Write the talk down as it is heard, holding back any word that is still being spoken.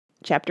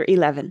Chapter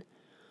 11.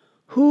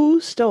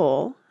 Who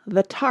Stole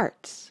the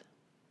Tarts?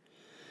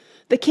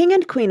 The King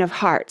and Queen of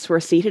Hearts were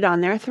seated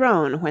on their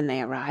throne when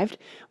they arrived,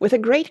 with a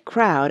great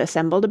crowd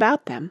assembled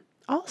about them,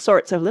 all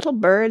sorts of little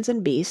birds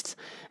and beasts,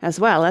 as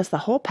well as the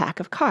whole pack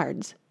of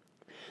cards.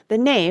 The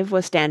knave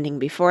was standing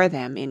before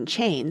them in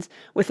chains,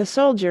 with a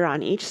soldier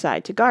on each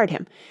side to guard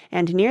him,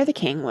 and near the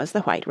king was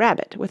the White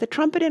Rabbit, with a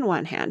trumpet in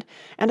one hand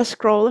and a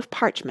scroll of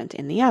parchment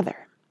in the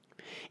other.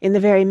 In the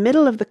very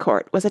middle of the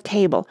court was a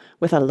table,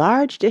 with a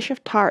large dish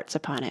of tarts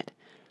upon it.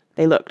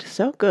 They looked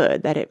so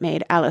good that it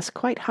made Alice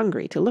quite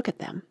hungry to look at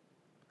them.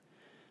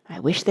 "I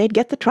wish they'd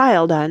get the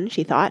trial done,"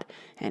 she thought,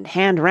 "and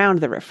hand round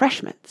the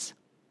refreshments."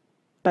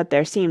 But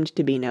there seemed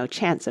to be no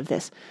chance of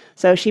this,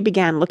 so she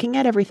began looking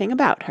at everything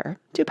about her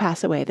to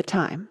pass away the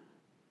time.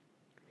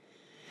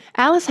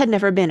 Alice had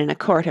never been in a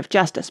court of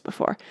justice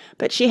before,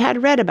 but she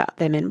had read about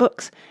them in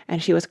books,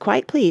 and she was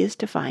quite pleased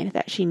to find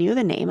that she knew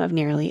the name of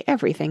nearly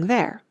everything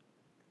there.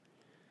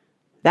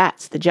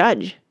 "That's the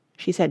judge,"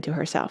 she said to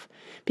herself,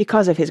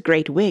 "because of his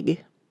great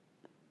wig."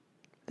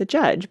 The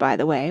judge, by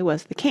the way,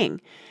 was the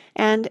king,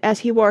 and as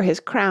he wore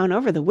his crown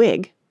over the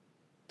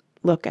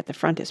wig—look at the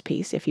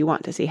frontispiece if you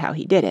want to see how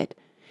he did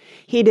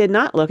it—he did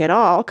not look at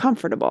all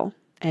comfortable,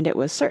 and it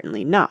was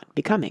certainly not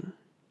becoming.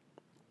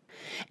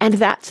 "And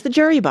that's the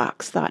jury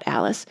box," thought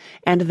Alice,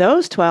 "and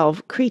those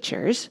 12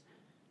 creatures—"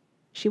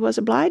 She was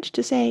obliged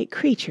to say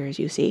creatures,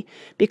 you see,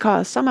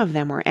 because some of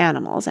them were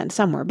animals and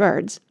some were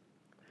birds.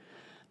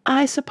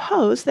 "I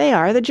suppose they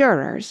are the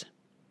jurors."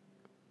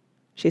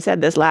 She said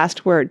this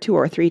last word 2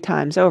 or 3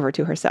 times over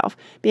to herself,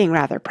 being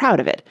rather proud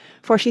of it,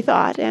 for she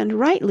thought, and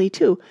rightly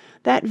too,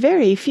 that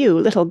very few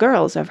little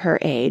girls of her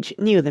age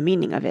knew the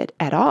meaning of it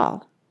at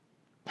all.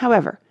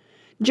 However,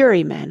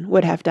 jurymen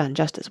would have done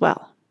just as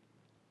well.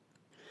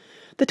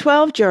 The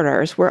 12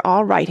 jurors were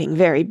all writing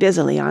very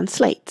busily on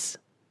slates.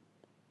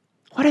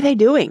 "What are they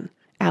doing?"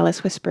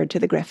 Alice whispered to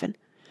the Gryphon.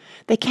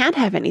 "They can't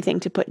have anything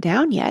to put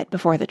down yet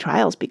before the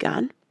trial's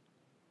begun."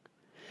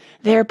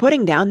 "They're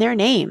putting down their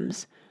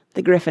names,"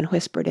 the Gryphon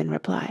whispered in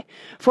reply,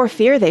 "for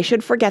fear they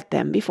should forget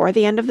them before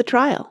the end of the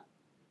trial."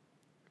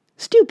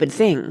 "Stupid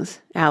things,"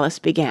 Alice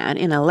began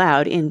in a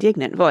loud,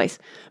 indignant voice,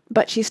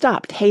 but she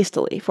stopped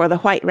hastily, for the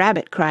White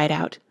Rabbit cried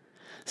out,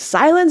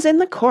 "Silence in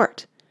the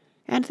court!"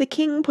 and the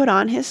king put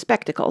on his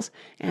spectacles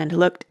and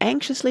looked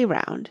anxiously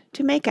round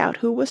to make out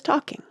who was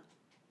talking.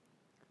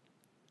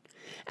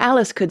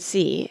 Alice could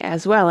see,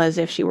 as well as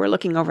if she were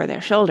looking over their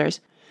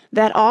shoulders,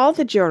 that all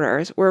the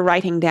jurors were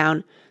writing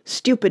down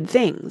 "stupid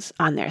things"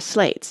 on their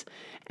slates,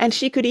 and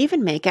she could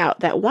even make out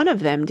that one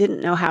of them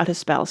didn't know how to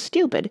spell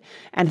stupid,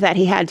 and that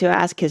he had to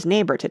ask his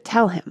neighbor to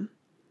tell him.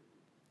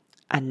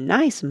 "A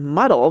nice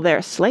muddle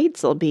their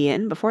slates'll be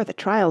in before the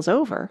trial's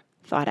over,"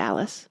 thought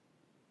Alice.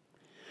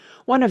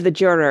 One of the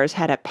jurors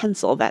had a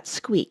pencil that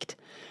squeaked.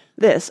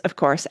 This, of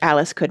course,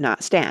 Alice could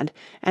not stand,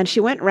 and she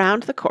went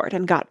round the court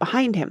and got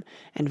behind him,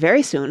 and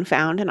very soon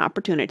found an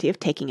opportunity of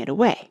taking it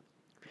away.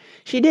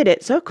 She did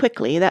it so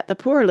quickly that the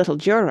poor little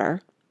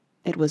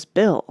juror—it was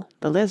Bill,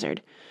 the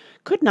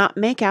lizard—could not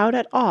make out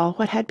at all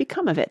what had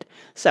become of it,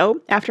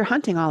 so, after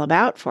hunting all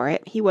about for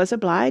it, he was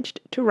obliged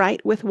to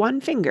write with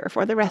one finger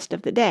for the rest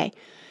of the day,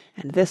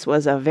 and this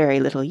was of very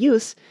little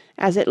use,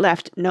 as it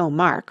left no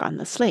mark on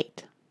the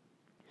slate.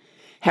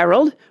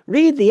 "Herald,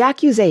 read the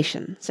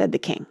accusation," said the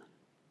king.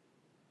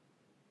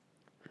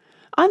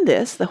 On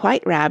this the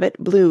White Rabbit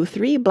blew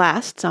 3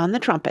 blasts on the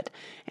trumpet,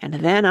 and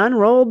then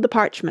unrolled the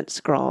parchment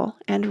scroll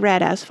and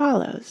read as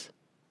follows.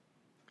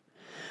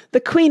 "The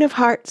Queen of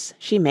Hearts,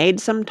 she made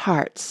some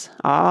tarts,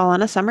 all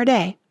on a summer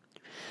day.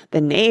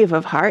 The Knave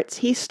of Hearts,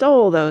 he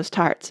stole those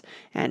tarts,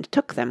 and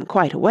took them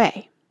quite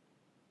away."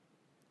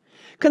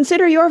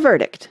 "Consider your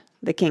verdict,"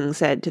 the king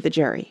said to the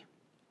jury.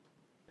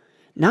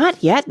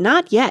 "Not yet,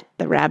 not yet,"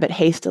 the Rabbit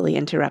hastily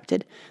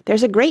interrupted.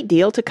 "There's a great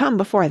deal to come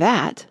before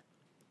that."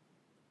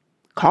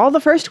 "Call the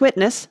first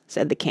witness,"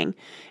 said the king,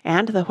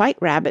 and the White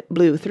Rabbit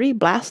blew 3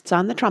 blasts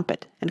on the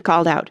trumpet and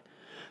called out,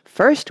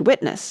 "First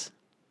witness."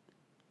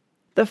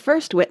 The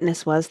first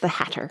witness was the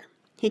Hatter.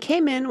 He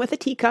came in with a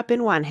teacup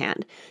in one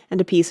hand and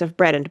a piece of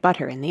bread and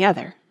butter in the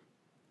other.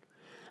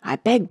 "I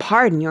beg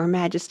pardon, your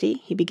Majesty,"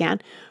 he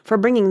began, "for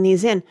bringing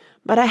these in,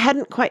 but I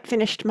hadn't quite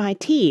finished my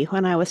tea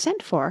when I was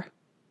sent for."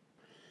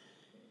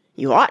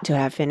 "You ought to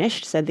have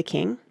finished," said the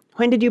king.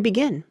 "When did you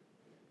begin?"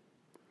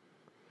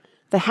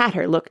 The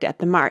Hatter looked at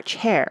the March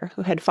Hare,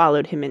 who had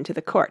followed him into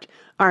the court,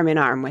 arm in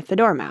arm with the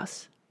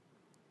Dormouse.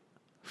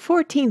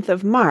 "14th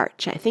of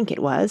March, I think it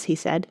was," he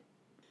said.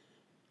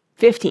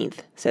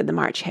 "15th," said the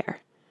March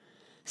Hare.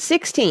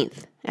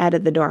 "16th,"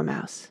 added the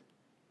Dormouse.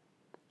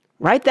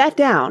 "Write that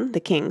down," the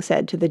king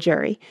said to the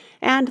jury,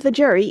 and the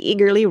jury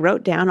eagerly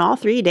wrote down all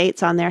 3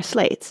 dates on their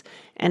slates,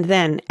 and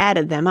then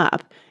added them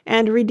up,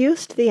 and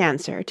reduced the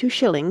answer to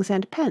shillings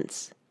and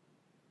pence.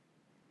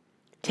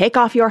 "Take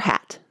off your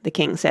hat," the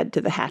king said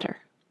to the Hatter.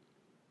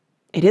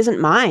 "It isn't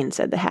mine,"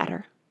 said the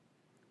Hatter.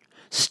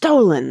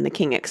 "Stolen!" the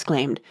king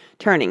exclaimed,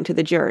 turning to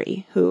the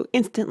jury, who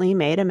instantly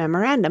made a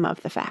memorandum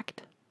of the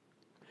fact.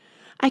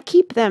 "I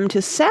keep them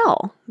to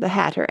sell," the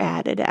Hatter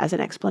added as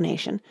an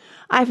explanation.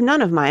 "I've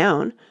none of my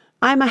own.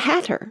 I'm a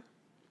Hatter."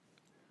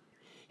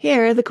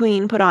 Here the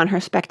Queen put on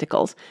her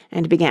spectacles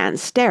and began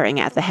staring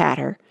at the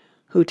Hatter,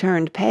 who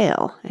turned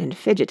pale and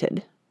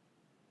fidgeted.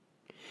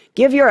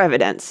 "Give your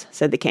evidence,"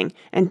 said the King,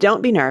 "and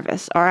don't be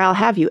nervous, or I'll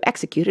have you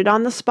executed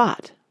on the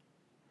spot."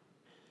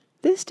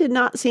 This did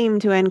not seem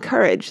to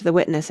encourage the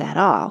witness at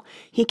all.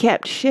 He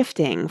kept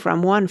shifting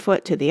from one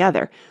foot to the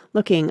other,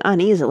 looking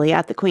uneasily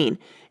at the Queen,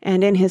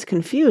 and in his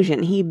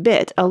confusion he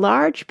bit a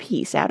large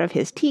piece out of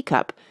his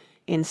teacup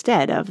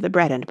instead of the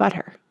bread and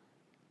butter.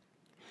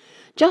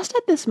 Just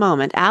at this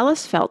moment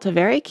Alice felt a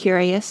very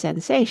curious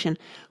sensation,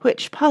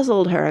 which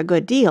puzzled her a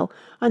good deal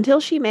until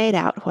she made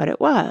out what it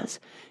was.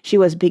 She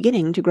was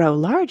beginning to grow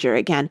larger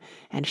again,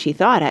 and she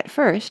thought at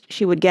first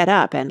she would get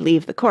up and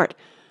leave the court,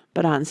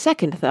 but on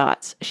second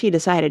thoughts she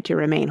decided to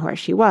remain where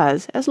she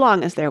was as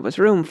long as there was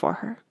room for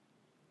her.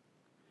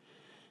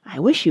 "I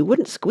wish you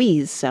wouldn't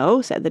squeeze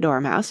so," said the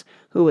Dormouse,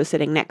 who was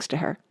sitting next to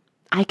her.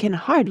 "I can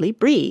hardly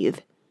breathe."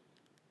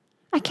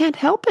 "I can't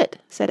help it,"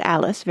 said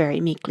Alice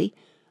very meekly.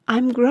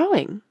 "I'm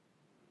growing."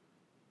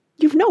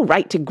 "You've no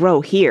right to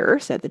grow here,"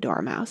 said the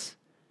Dormouse.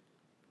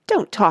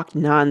 "Don't talk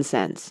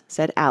nonsense,"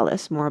 said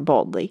Alice more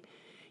boldly.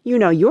 "You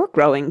know you're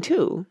growing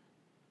too."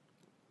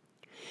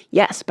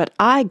 "Yes, but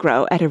I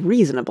grow at a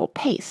reasonable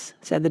pace,"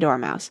 said the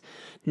Dormouse,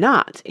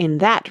 "not in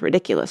that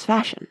ridiculous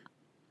fashion."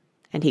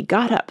 And he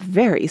got up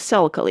very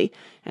sulkily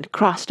and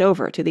crossed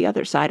over to the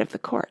other side of the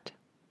court.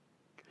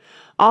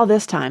 All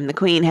this time the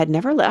Queen had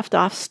never left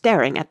off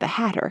staring at the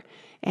Hatter,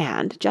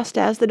 and, just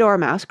as the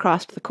Dormouse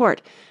crossed the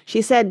court,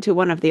 she said to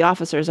one of the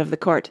officers of the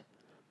court,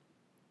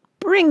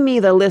 "Bring me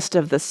the list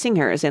of the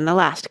singers in the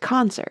last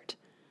concert,"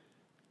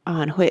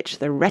 on which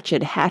the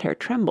wretched Hatter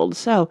trembled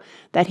so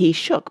that he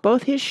shook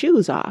both his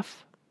shoes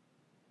off.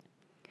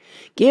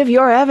 "Give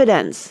your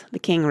evidence," the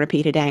King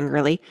repeated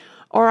angrily,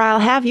 "or I'll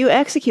have you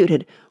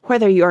executed,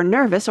 whether you're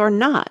nervous or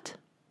not."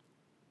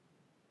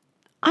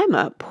 "I'm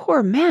a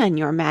poor man,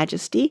 your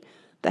Majesty,"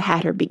 the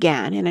Hatter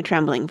began in a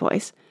trembling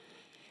voice,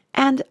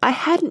 "and I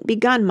hadn't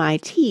begun my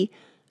tea,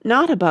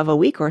 not above a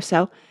week or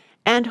so,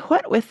 and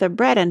what with the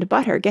bread and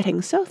butter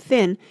getting so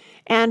thin,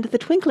 and the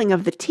twinkling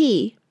of the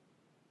tea—"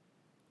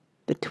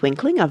 "The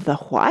twinkling of the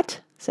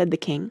what?" said the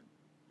King.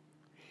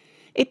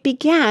 "It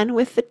began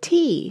with the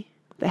tea,"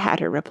 the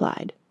Hatter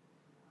replied.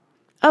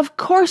 "Of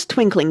course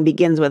twinkling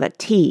begins with a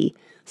T,"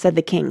 said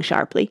the King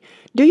sharply.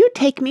 "Do you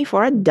take me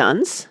for a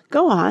dunce?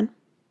 Go on."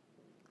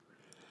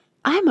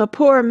 "I'm a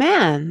poor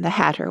man," the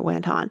Hatter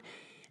went on,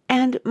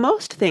 "and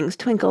most things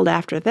twinkled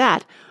after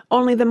that,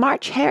 only the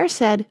March Hare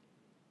said—"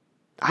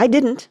 "I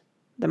didn't,"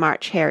 the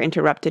March Hare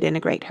interrupted in a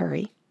great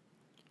hurry.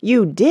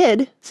 "You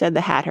did," said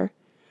the Hatter.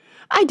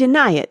 "I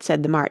deny it,"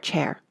 said the March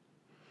Hare.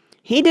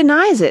 "He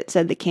denies it,"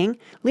 said the King.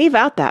 "Leave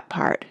out that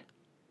part."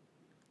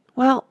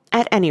 "Well,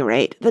 at any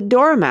rate, the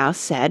Dormouse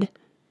said—"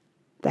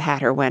 the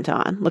Hatter went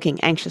on, looking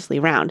anxiously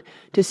round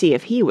to see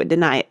if he would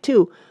deny it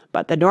too,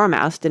 but the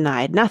Dormouse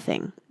denied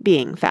nothing,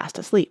 being fast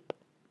asleep.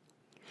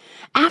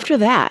 "After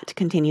that,"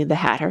 continued the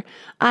Hatter,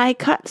 "I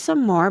cut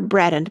some more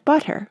bread and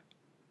butter."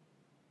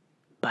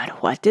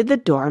 "But what did the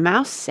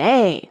Dormouse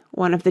say?"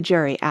 one of the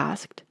jury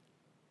asked.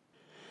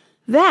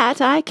 "That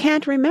I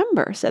can't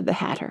remember," said the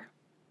Hatter.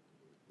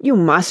 "You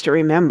must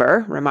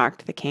remember,"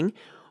 remarked the King,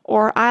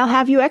 "or I'll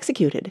have you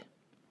executed."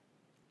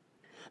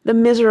 The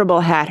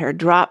miserable Hatter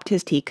dropped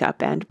his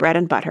teacup and bread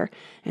and butter,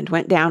 and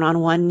went down on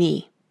one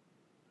knee.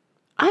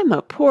 "I'm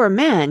a poor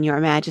man, your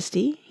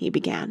Majesty," he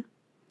began.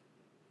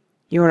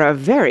 "You're a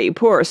very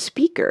poor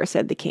speaker,"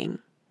 said the King.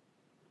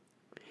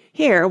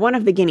 Here one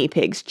of the guinea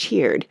pigs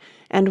cheered,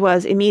 and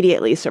was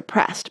immediately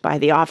suppressed by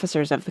the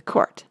officers of the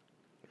court.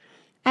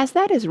 As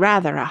that is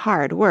rather a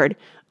hard word,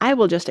 I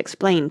will just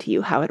explain to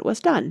you how it was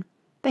done.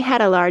 They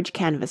had a large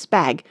canvas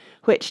bag,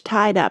 which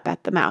tied up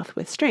at the mouth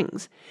with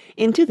strings.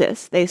 Into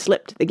this they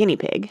slipped the guinea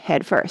pig,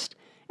 head first,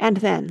 and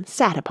then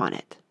sat upon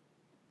it.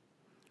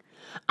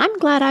 "I'm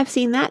glad I've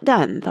seen that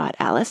done," thought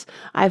Alice.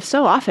 "I've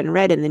so often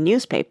read in the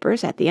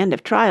newspapers, at the end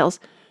of trials,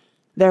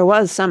 there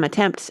was some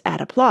attempts at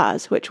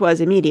applause, which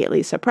was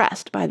immediately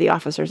suppressed by the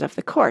officers of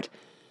the court,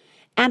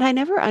 and I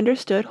never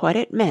understood what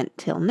it meant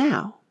till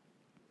now."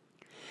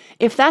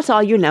 "If that's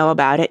all you know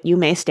about it, you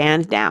may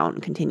stand down,"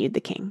 continued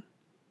the King.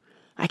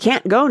 "I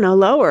can't go no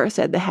lower,"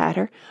 said the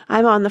Hatter.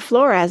 "I'm on the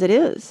floor as it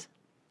is."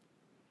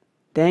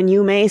 "Then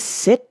you may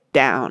sit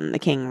down," the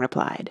King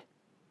replied.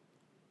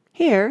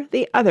 Here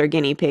the other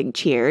guinea pig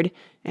cheered,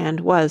 and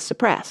was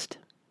suppressed.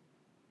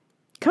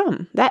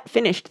 "Come, that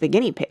finished the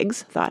guinea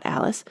pigs," thought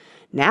Alice.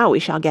 "Now we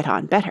shall get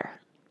on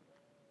better."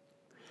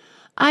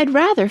 "I'd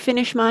rather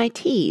finish my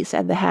tea,"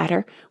 said the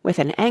Hatter, with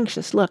an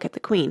anxious look at the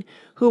Queen,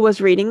 who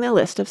was reading the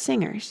list of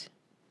singers.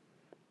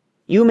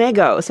 "You may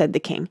go," said the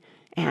King,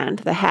 and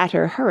the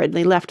Hatter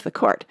hurriedly left the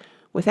court,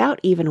 without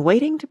even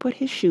waiting to put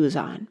his shoes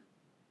on.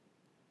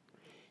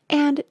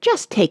 "And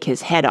just take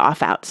his head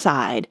off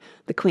outside,"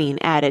 the Queen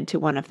added to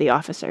one of the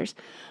officers,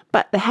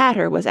 but the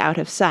Hatter was out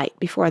of sight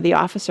before the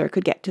officer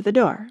could get to the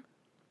door.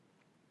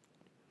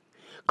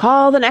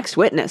 "Call the next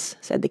witness,"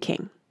 said the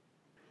king.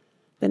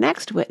 The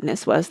next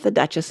witness was the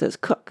Duchess's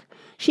cook.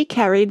 She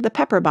carried the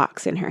pepper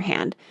box in her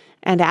hand,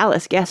 and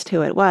Alice guessed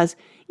who it was,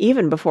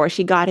 even before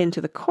she got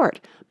into the court,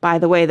 by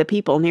the way the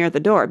people near the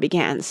door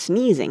began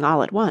sneezing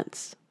all at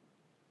once.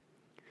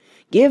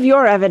 "Give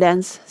your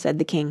evidence," said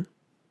the king.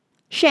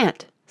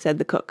 "Shan't," said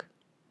the cook.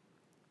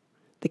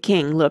 The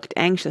king looked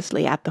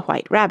anxiously at the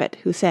White Rabbit,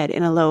 who said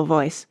in a low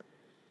voice,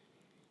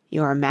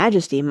 "Your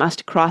Majesty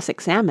must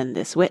cross-examine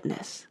this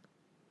witness."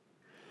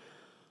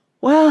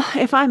 "Well,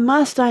 if I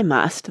must, I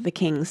must," the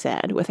king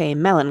said with a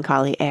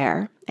melancholy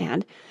air,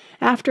 and,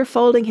 after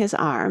folding his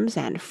arms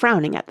and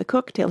frowning at the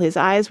cook till his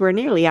eyes were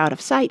nearly out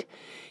of sight,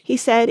 he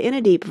said in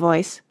a deep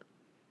voice,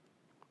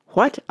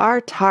 "What are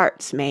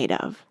tarts made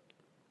of?"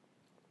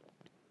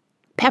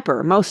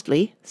 "Pepper,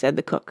 mostly," said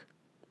the cook.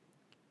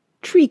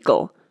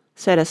 "Treacle,"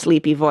 said a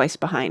sleepy voice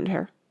behind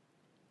her.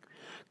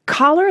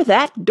 "Collar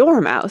that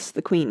dormouse!"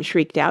 the queen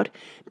shrieked out.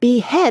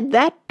 "Behead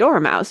that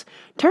dormouse!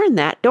 Turn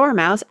that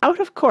dormouse out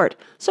of court!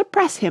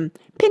 Suppress him!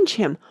 Pinch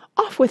him!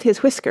 Off with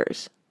his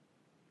whiskers!"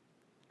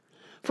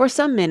 For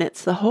some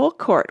minutes the whole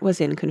court was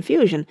in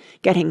confusion,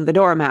 getting the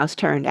dormouse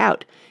turned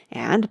out,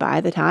 and by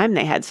the time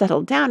they had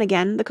settled down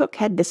again the cook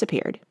had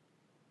disappeared.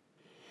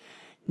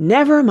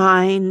 "Never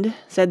mind,"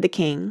 said the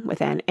king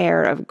with an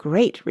air of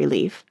great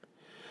relief.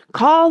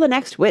 "Call the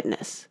next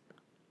witness."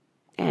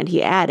 And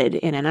he added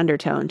in an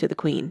undertone to the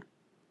queen,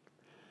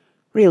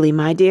 "Really,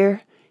 my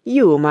dear,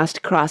 you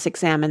must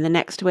cross-examine the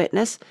next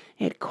witness.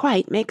 It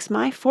quite makes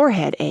my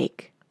forehead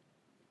ache."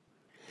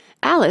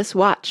 Alice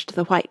watched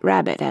the White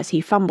Rabbit as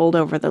he fumbled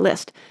over the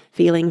list,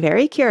 feeling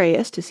very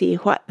curious to see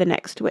what the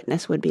next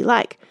witness would be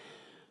like.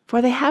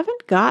 "For they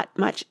haven't got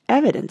much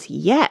evidence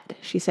yet,"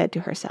 she said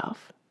to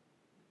herself.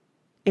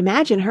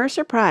 Imagine her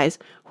surprise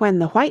when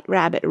the White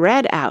Rabbit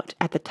read out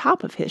at the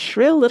top of his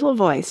shrill little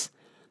voice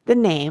the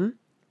name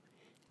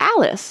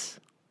Alice.